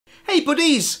Hey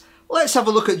buddies, let's have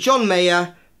a look at John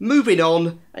Mayer, Moving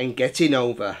On and Getting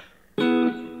Over.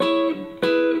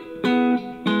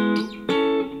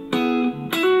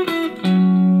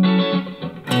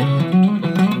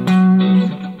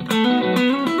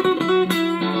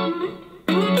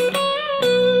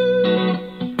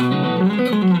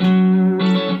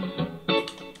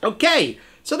 Okay,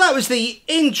 so that was the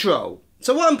intro.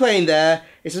 So what I'm playing there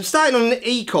is I'm starting on an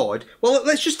E chord. Well,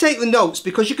 let's just take the notes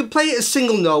because you can play it as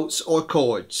single notes or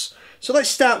chords. So let's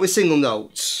start with single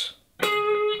notes.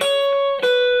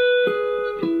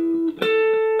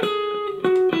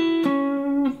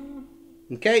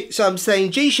 Okay, so I'm saying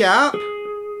G sharp,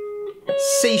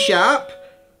 C sharp,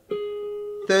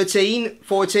 13,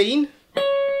 14,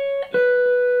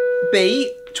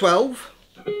 B, 12,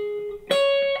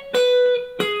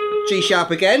 G sharp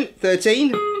again,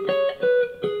 13,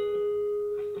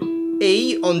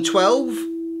 E on 12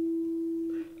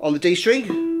 on the D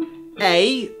string,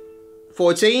 A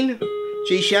 14,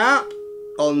 G sharp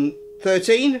on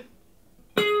 13,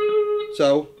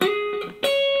 so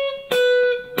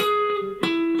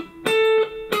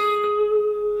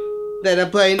then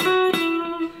I'm playing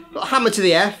got a hammer to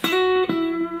the F,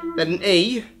 then an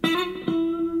E,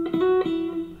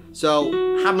 so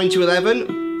hammering to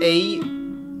 11, E,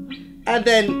 and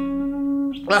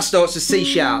then last note's a C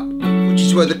sharp, which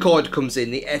is where the chord comes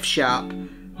in, the F sharp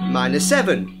minor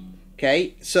 7.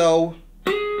 Okay, so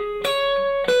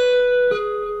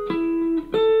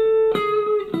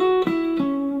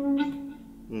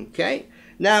okay,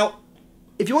 now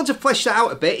if you want to flesh that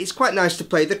out a bit, it's quite nice to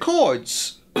play the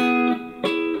chords.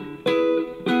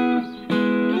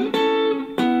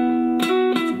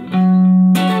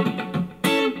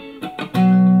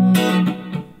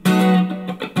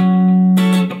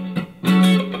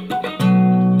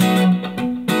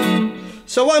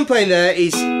 So what I'm playing there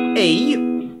is E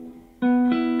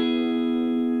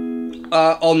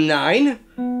on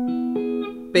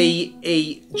 9, B,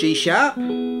 E, G sharp,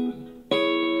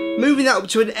 moving that up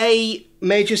to an A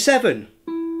major 7,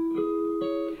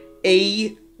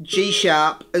 E, G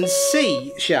sharp and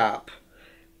C sharp,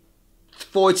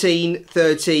 14,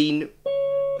 13,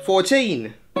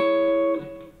 14.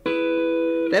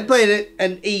 Then playing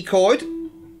an E chord,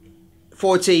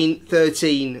 14,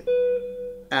 13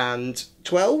 and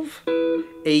 12,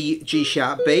 E, G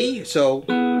sharp, B, so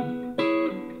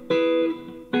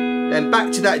then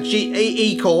back to that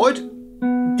E chord,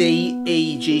 D,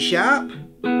 E, G sharp,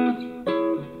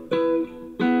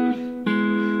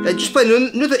 then just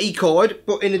playing another E chord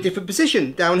but in a different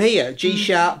position down here, G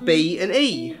sharp, B and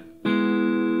E,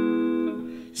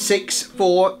 6,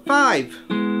 4, 5,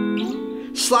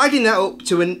 sliding that up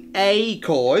to an A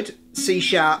chord, C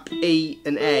sharp, E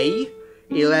and A,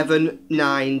 11,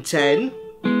 9, 10.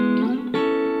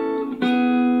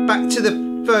 Back to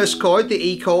the first chord, the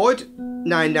E chord,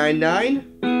 9, 9, 9.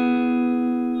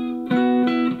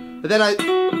 And then I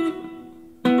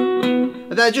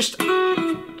just,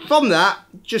 from that,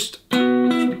 just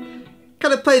kind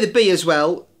of play the B as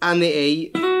well, and the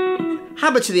E,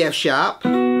 hammer to the F sharp,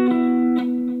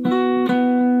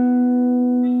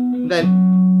 then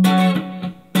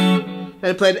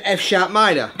I play an F sharp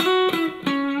minor.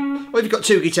 Or if you've got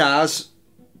two guitars,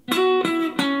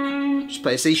 just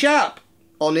play a C sharp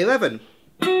on 11.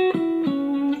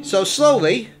 So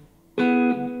slowly,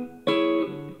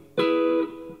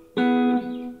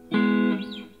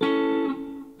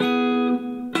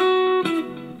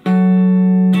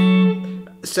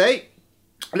 say,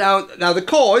 now the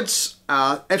chords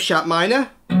are F sharp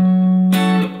minor,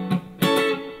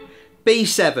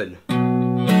 B7.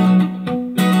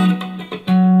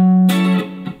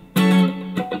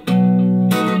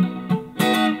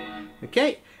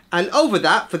 Okay, and over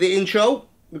that, for the intro,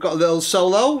 we've got a little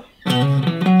solo.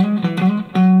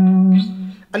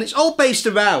 And it's all based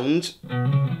around,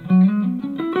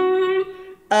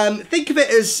 think of it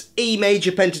as E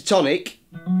major pentatonic.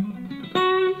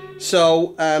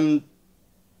 So,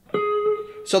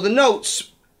 so the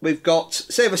notes, we've got,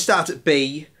 say if I start at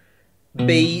B,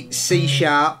 B, C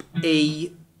sharp,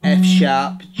 E, F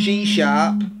sharp, G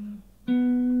sharp,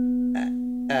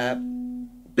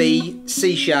 B,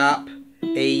 C sharp,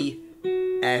 E,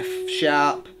 F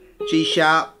sharp, G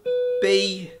sharp,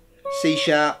 B, C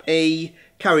sharp, E,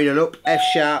 carrying on up, F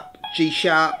sharp, G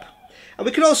sharp, and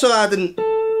we can also add an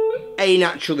A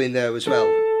natural in there as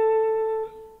well.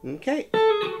 Okay,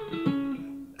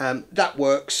 that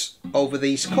works over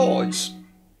these chords.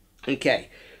 Okay,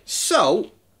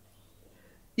 so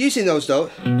using those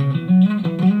notes,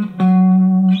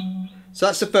 so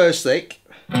that's the first lick.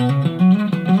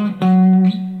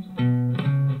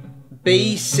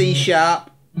 B, C sharp,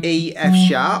 E, F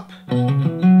sharp,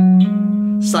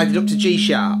 slide it up to G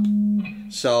sharp.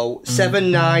 So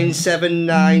 7, 9, 7,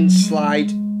 9, slide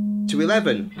to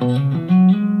 11.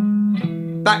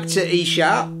 Back to E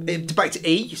sharp, back to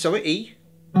E, sorry, E.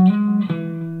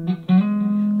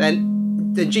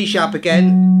 Then G sharp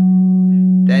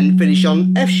again, then finish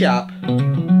on F sharp.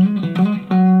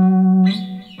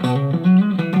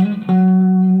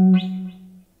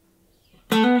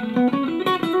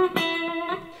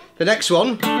 The next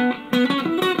one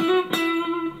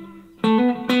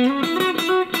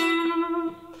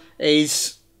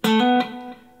is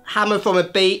hammer from a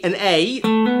B, an A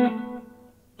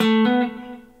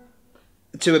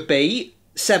to a B,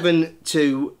 7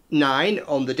 to 9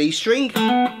 on the D string.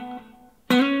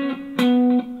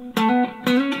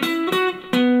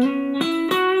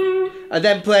 And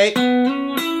then play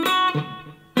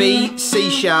B,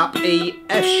 C sharp, E,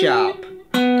 F sharp.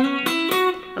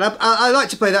 And I like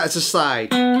to play that as a slide.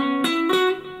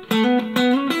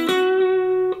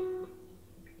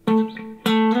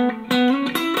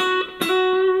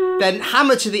 Then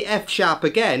hammer to the F sharp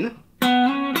again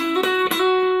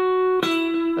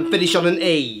and finish on an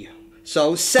E.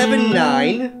 So 7,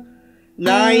 9,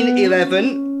 9,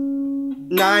 11,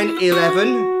 9,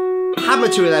 11, hammer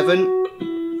to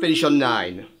 11, finish on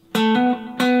 9.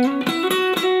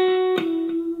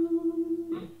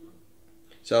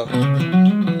 So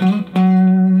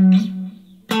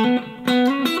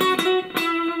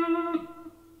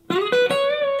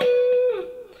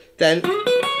then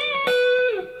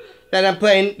I'm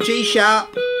playing G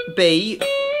sharp, B,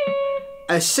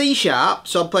 a C sharp,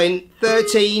 so I'm playing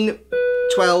 13,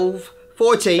 12,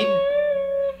 14,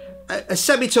 a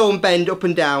semitone bend up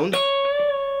and down,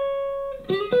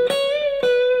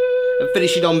 and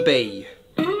finishing on B.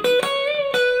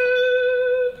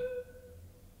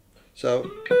 So,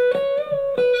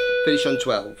 finish on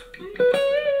 12.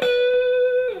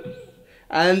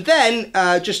 And then,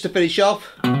 just to finish off,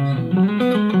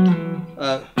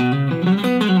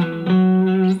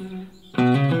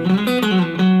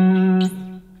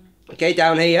 okay,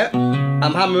 down here,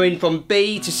 I'm hammering from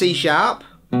B to C sharp,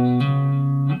 then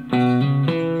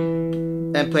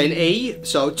playing E,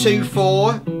 so 2,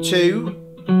 4, 2,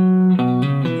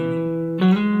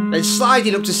 then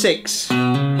sliding up to 6,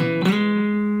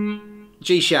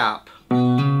 G sharp,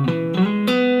 then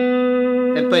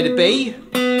play the B,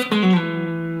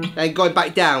 then going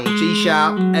back down, G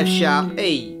sharp, F sharp,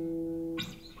 E,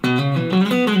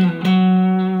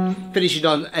 finishing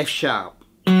on F sharp.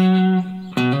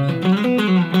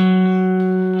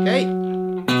 Okay,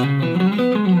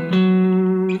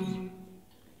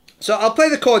 so I'll play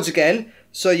the chords again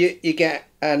so you get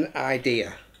an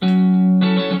idea.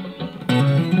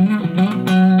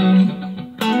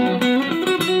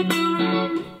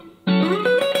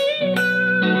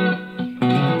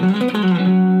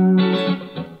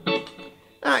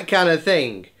 That kind of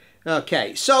thing.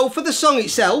 Okay, so for the song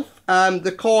itself,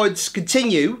 the chords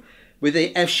continue with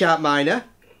the F sharp minor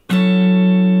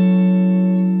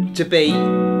to B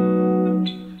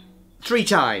 3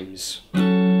 times.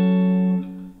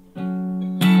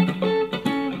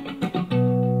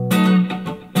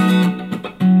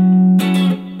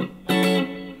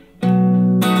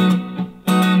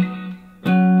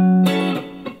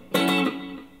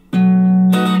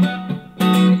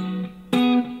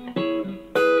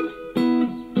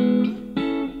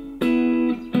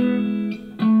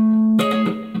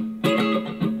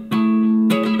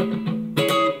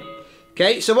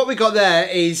 Okay, so what we got there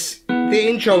is the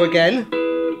intro again,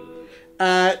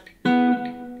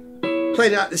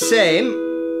 playing at the same,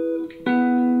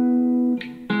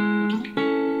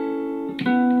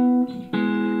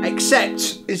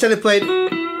 except instead of playing,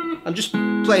 I'm just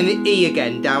playing the E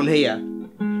again down here.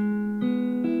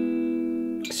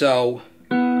 So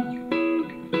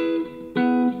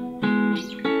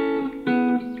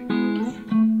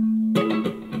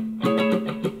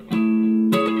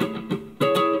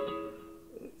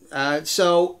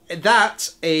so that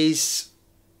is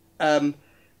an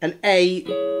A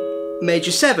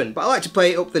major 7, but I like to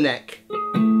play it up the neck.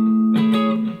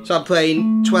 So I'm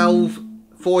playing 12,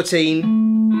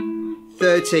 14,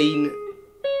 13,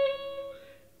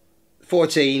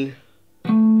 14,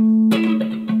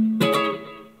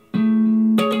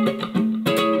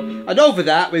 and over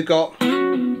that we've got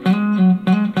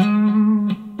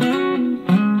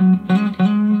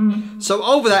so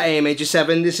over that A major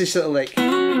 7, this is little lick.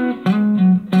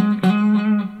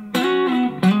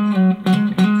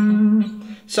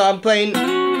 So I'm playing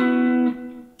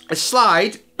a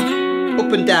slide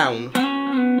up and down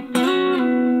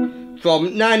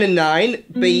from 9 and 9,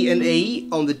 B and E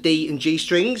on the D and G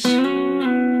strings.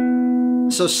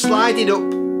 So slide it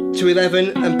up to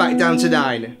 11 and back down to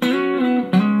 9.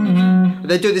 And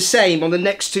then do the same on the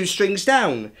next two strings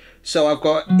down. So I've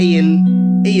got E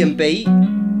and B.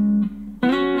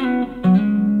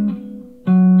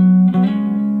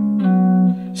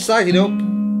 Slide it up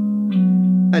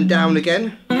and down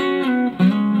again.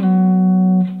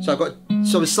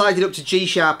 So we're sliding up to G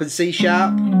sharp and C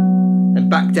sharp and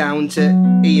back down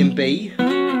to E and B.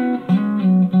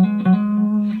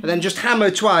 And then just hammer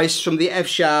twice from the F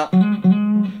sharp.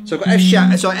 So I've got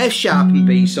F sharp and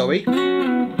B, sorry.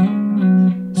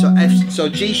 So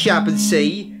G sharp and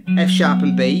C, F sharp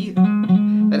and B.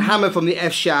 Then hammer from the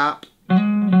F sharp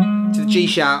to the G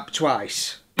sharp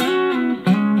twice.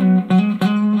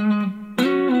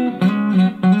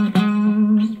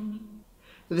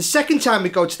 The second time we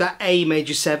go to that A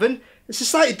major 7, it's a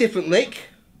slightly different lick.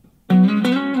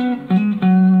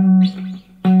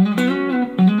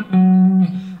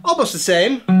 Almost the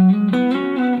same.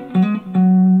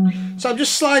 So I'm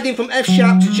just sliding from F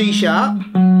sharp to G sharp,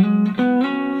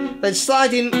 then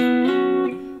sliding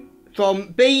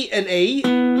from B and E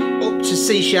up to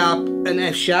C sharp and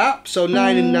F sharp, so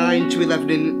 9 and 9 to 11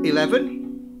 and 11.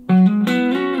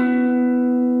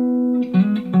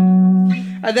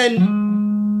 And then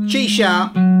G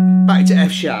sharp back to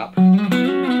F sharp.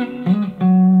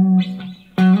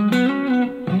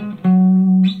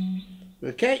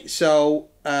 Okay, so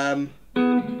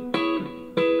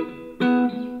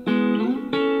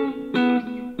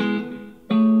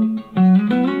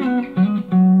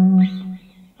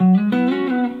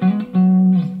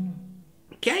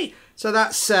okay, so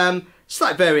that's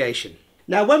slight variation.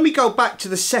 Now when we go back to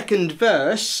the second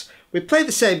verse, we play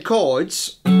the same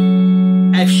chords.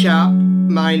 F sharp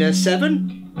minor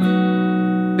 7,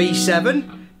 B7,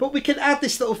 but we can add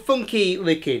this little funky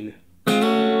lick in.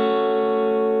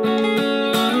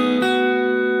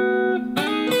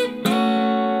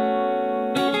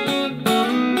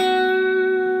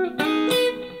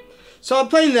 So I'm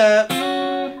playing there,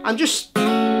 I'm just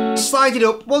sliding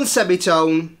up one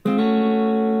semitone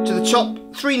to the top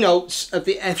 3 notes of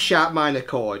the F sharp minor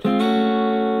chord.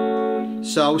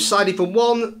 So sliding from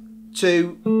 1,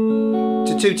 2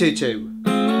 to 2, 2, 2.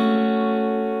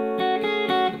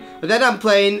 And then I'm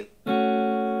playing,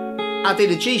 adding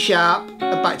a G sharp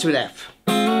and back to an F.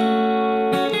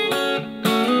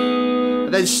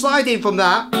 And then sliding from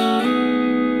that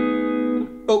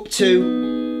up to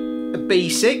a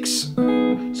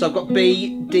B6. So I've got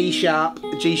B, D sharp,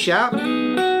 G sharp.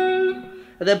 And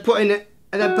then playing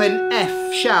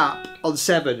F sharp on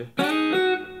 7.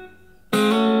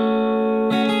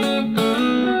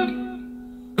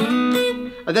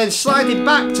 And then sliding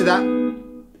back to that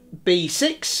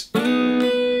B6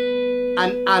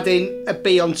 and adding a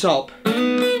B on top,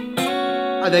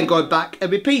 and then going back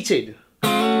and repeating.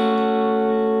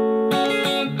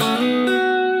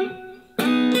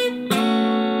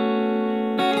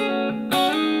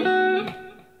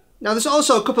 Now there's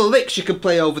also a couple of licks you can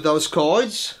play over those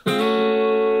chords.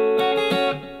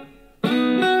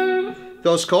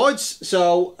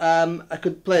 So I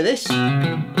could play this.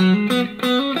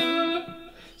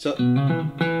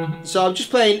 So I'm just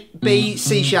playing B,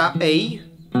 C sharp, E,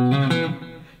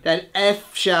 then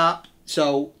F sharp,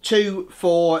 so 2,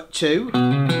 4, 2,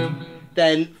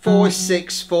 then 4,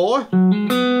 6, 4,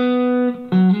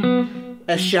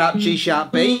 F sharp, G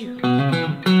sharp, B,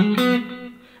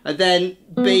 and then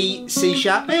B, C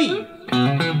sharp, E.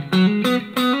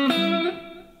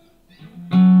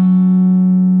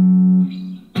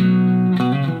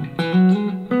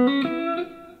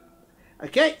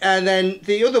 Okay, and then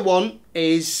the other one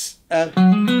is it's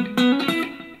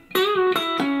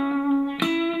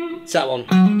that one.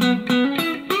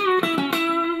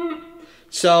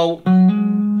 So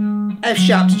F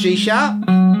sharp to G sharp,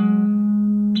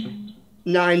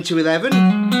 9 to 11,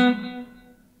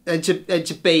 and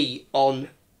to B on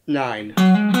 9.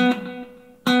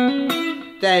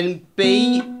 Then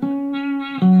B,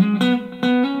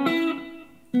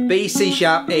 C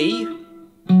sharp, E.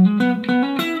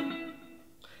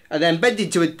 And then bend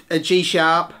into a G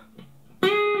sharp,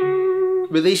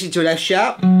 release into an F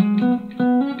sharp,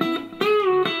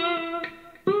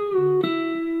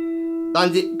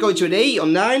 land it, go into an E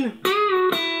on 9,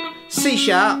 C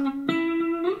sharp,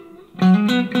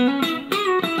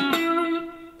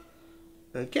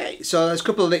 okay, so there's a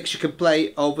couple of licks you can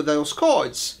play over those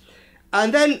chords.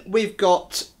 And then we've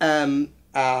got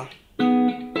that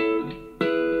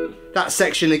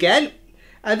section again.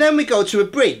 And then we go to a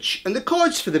bridge, and the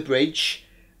chords for the bridge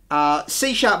are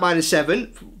C sharp minor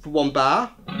 7 for 1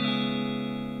 bar,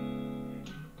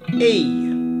 E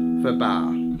for a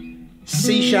bar,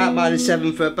 C sharp minor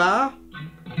 7 for a bar,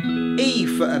 E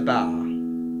for a bar.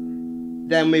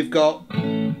 Then we've got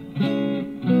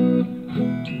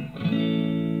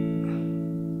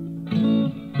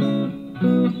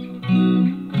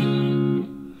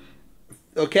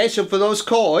Okay, so for those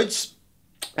chords,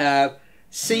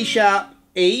 C sharp,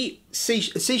 E, C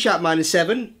sharp minor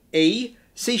 7, E,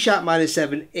 C sharp minor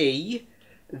 7, E,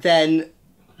 then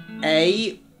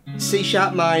A, C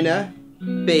sharp minor,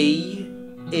 B,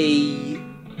 E,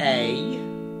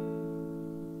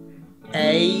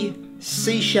 A,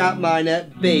 C sharp minor,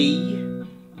 B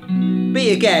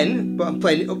again, but I'm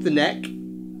playing it up the neck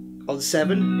on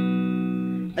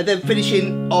 7, and then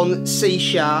finishing on C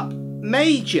sharp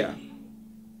major.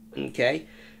 Okay,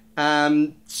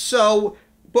 so,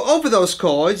 but over those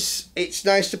chords, it's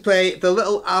nice to play a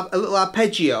little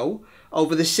arpeggio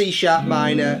over the C sharp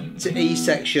minor to E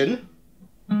section.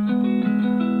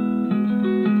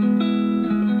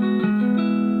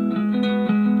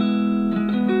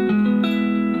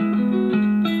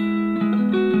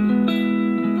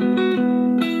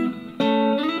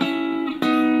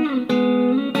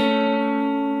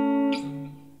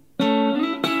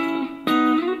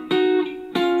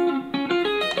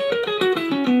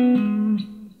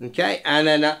 Okay, and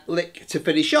then that lick to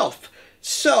finish off.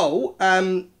 So,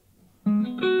 what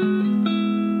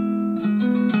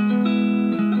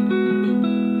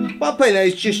I'm playing now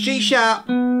is just G sharp,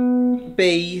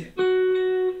 B,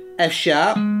 F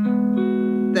sharp,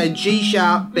 then G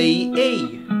sharp, B,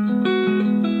 E.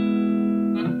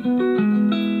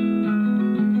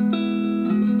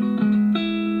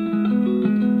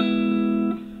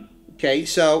 Okay,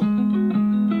 so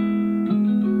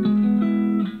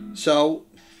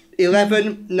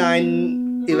 11,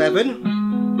 9,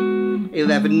 11,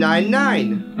 11, 9,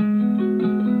 9.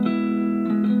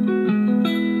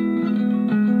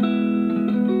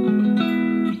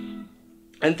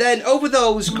 And then over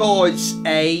those chords,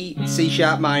 A, C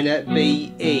sharp minor,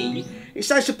 B, E, it's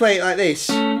nice to play it like this.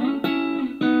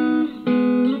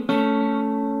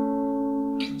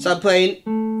 So I'm playing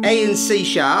A and C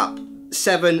sharp,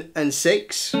 7 and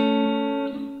 6,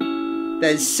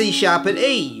 then C sharp and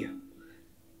E,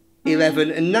 11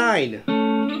 and 9,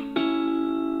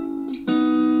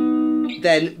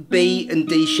 then B and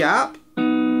D sharp,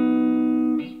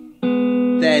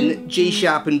 then G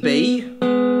sharp and B,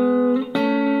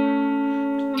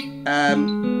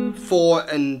 4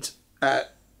 and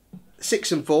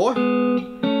 6 and 4,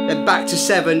 then back to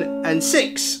 7 and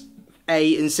 6,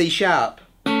 A and C sharp.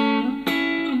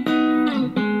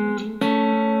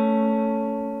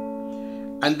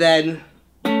 And then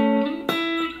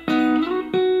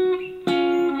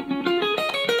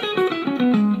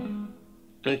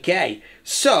okay,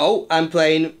 so I'm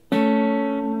playing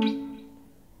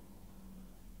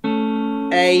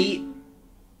A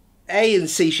and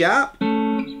C sharp,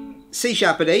 C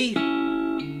sharp and E,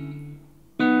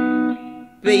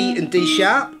 B and D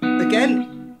sharp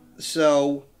again,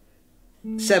 so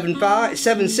 7 5,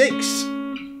 7 6,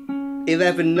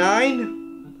 11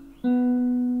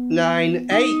 9, 9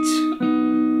 8,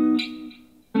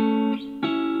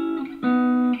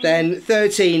 then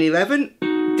 13 11,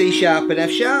 D sharp and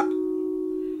F sharp,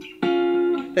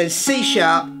 then C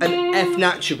sharp and F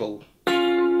natural,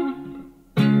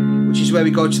 which is where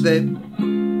we go to the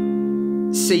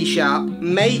C sharp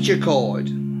major chord.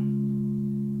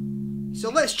 So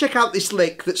let's check out this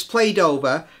lick that's played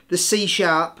over the C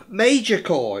sharp major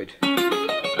chord.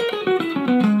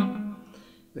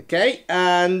 Okay,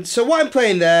 and so what I'm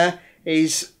playing there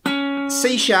is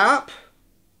C sharp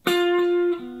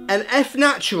and F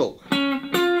natural,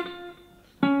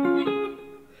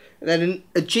 and then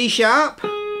a G sharp,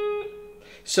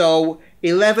 so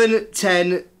 11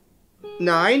 10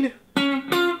 9,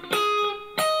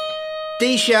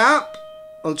 D sharp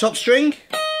on the top string,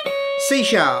 C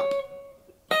sharp,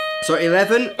 so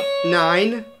 11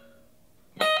 9,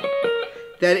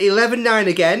 then 11 9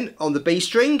 again on the B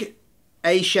string,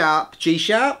 A sharp, G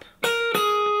sharp,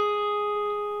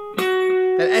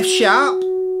 then F sharp,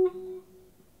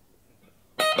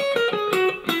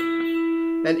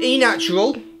 then E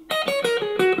natural,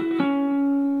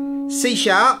 C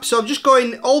sharp, so I'm just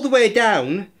going all the way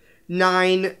down,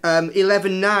 9,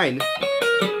 11 9.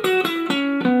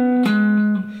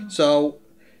 So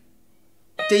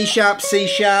D sharp, C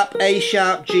sharp, A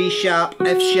sharp, G sharp,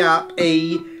 F sharp,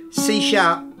 E, C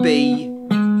sharp, B,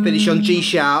 finish on G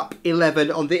sharp, 11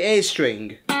 on the A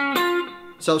string.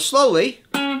 So slowly.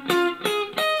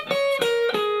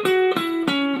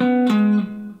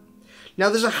 Now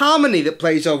there's a harmony that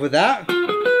plays over that.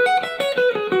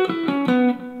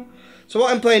 So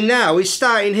what I'm playing now is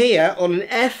starting here on an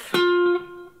F,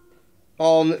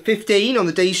 on 15 on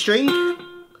the D string,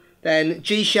 then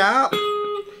G sharp,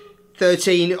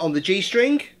 13 on the G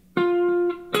string,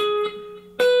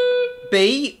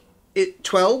 B,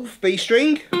 12, B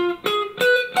string, and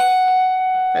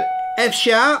F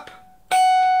sharp,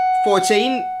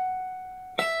 14,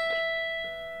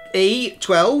 E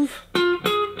 12,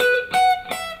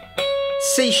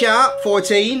 C sharp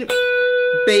 14,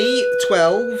 B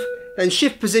 12, then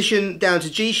shift position down to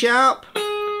G sharp,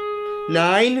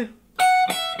 9,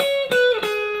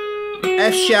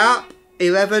 F sharp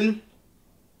 11,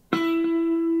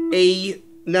 E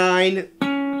 9,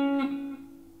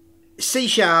 C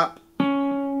sharp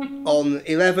on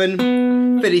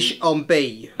 11, finish on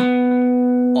B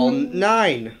on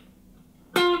 9.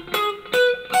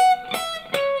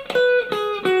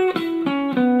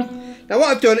 Now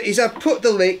what I've done is I've put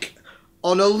the lick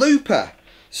on a looper,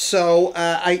 so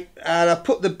I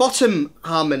put the bottom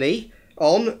harmony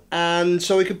on, and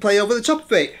so we can play over the top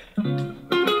of it.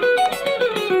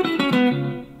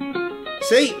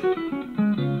 See?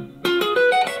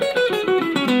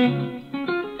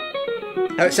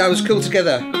 How it sounds cool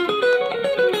together.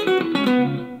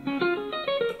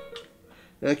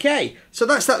 Okay, so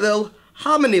that's that little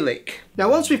harmony lick. Now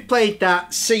once we've played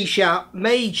that C sharp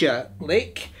major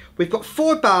lick, we've got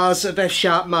 4 bars of F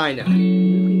sharp minor.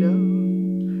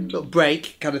 Little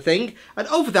break kind of thing. And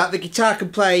over that the guitar can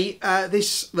play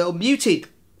this little muted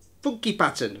funky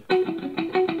pattern.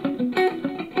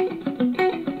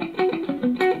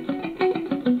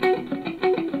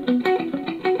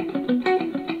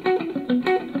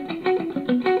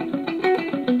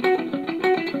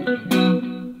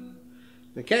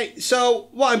 Okay, so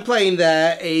what I'm playing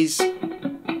there is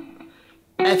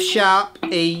F sharp,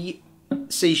 E,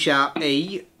 C sharp,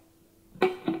 E,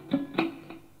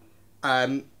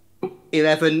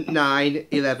 11, 9,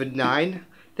 11, 9,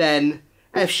 then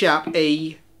F sharp,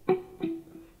 E,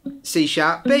 C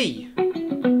sharp, B,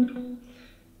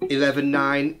 11,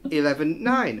 9, 11,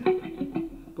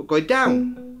 9, but going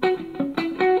down.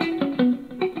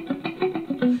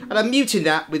 And I'm muting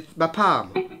that with my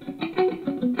palm.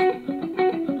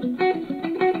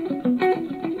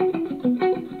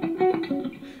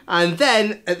 And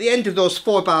then, at the end of those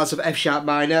 4 bars of F sharp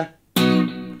minor,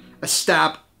 a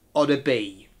stab on a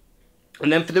B. And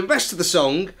then for the rest of the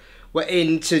song, we're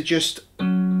into just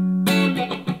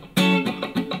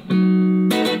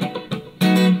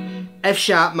F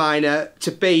sharp minor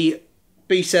to B,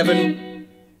 B7,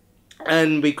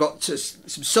 and we've got some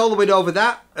soloing over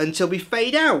that until we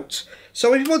fade out.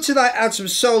 So if you want to like add some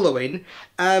soloing,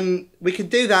 we can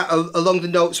do that along the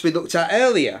notes we looked at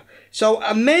earlier. So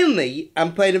I'm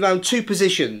playing around 2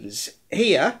 positions.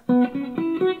 Here,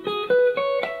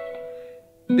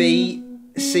 B,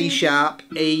 C sharp,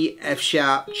 E, F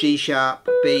sharp, G sharp,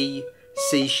 B,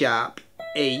 C sharp,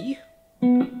 E.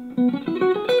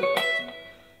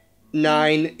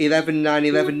 9, 11, 9,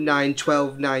 11, 9,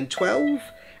 12, 9, 12.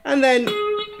 And then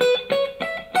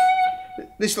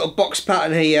this little box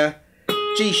pattern here,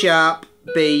 G sharp,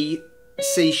 B,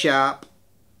 C sharp,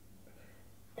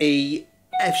 E,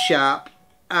 F sharp,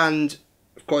 and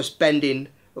of course bending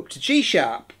up to G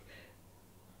sharp.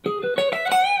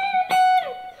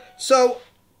 So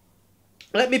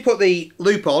let me put the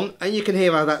loop on and you can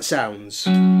hear how that sounds.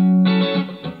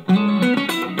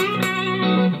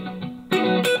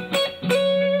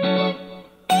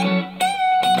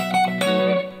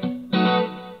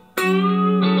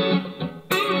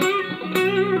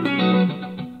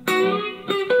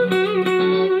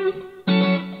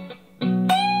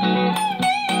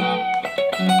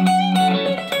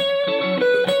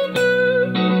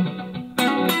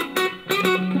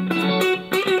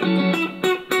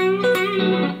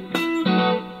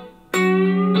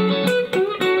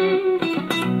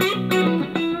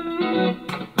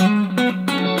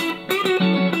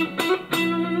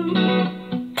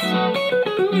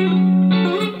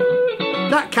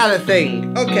 Kind of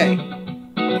thing. Okay,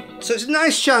 so it's a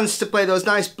nice chance to play those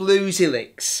nice bluesy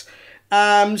licks.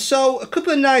 So a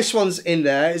couple of nice ones in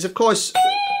there is, of course,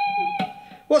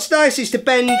 what's nice is to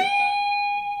bend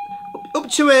up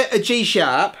to a G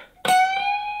sharp,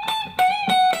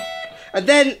 and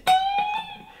then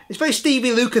it's very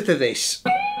Stevie Lukather this.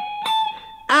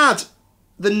 Add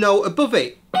the note above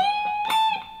it,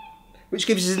 which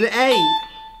gives us an A.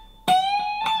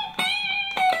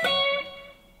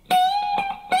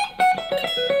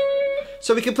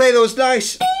 So we can play those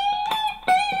nice.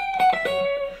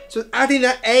 So adding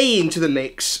that A into the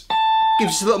mix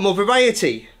gives us a little more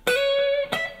variety.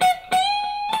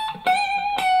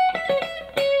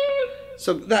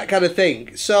 So that kind of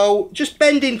thing. So just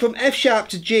bending from F sharp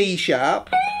to G sharp,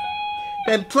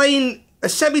 then playing a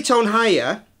semitone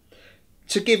higher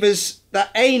to give us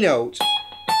that A note.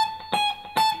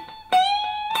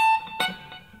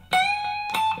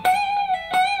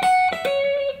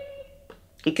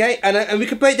 Okay, and we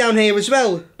can play it down here as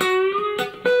well.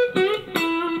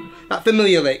 That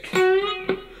familiar lick.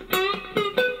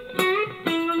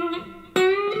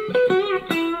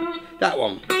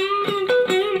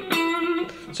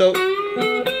 So,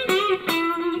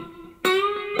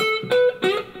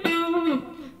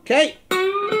 okay.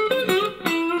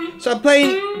 So I'm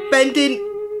playing, bending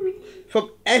from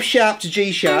F sharp to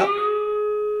G sharp.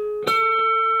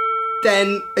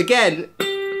 Then again,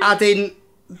 adding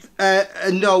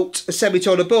a note, a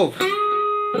semitone above.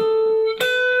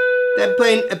 Then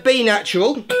playing a B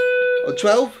natural on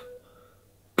 12.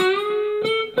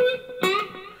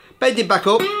 Bending back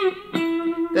up,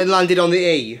 then landing on the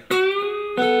E.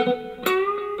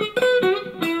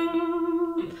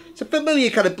 It's a familiar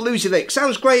kind of bluesy lick.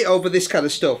 Sounds great over this kind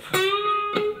of stuff.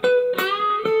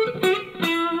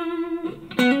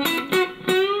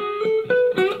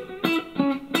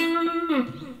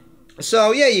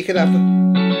 So yeah, you can have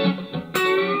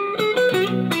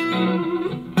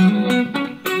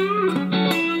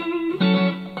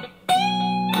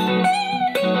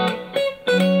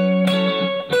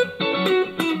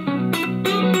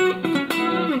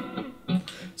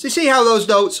so you see how those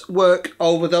notes work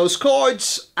over those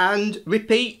chords and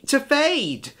repeat to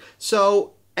fade.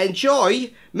 So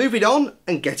enjoy, moving on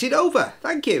and get it over.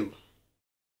 Thank you.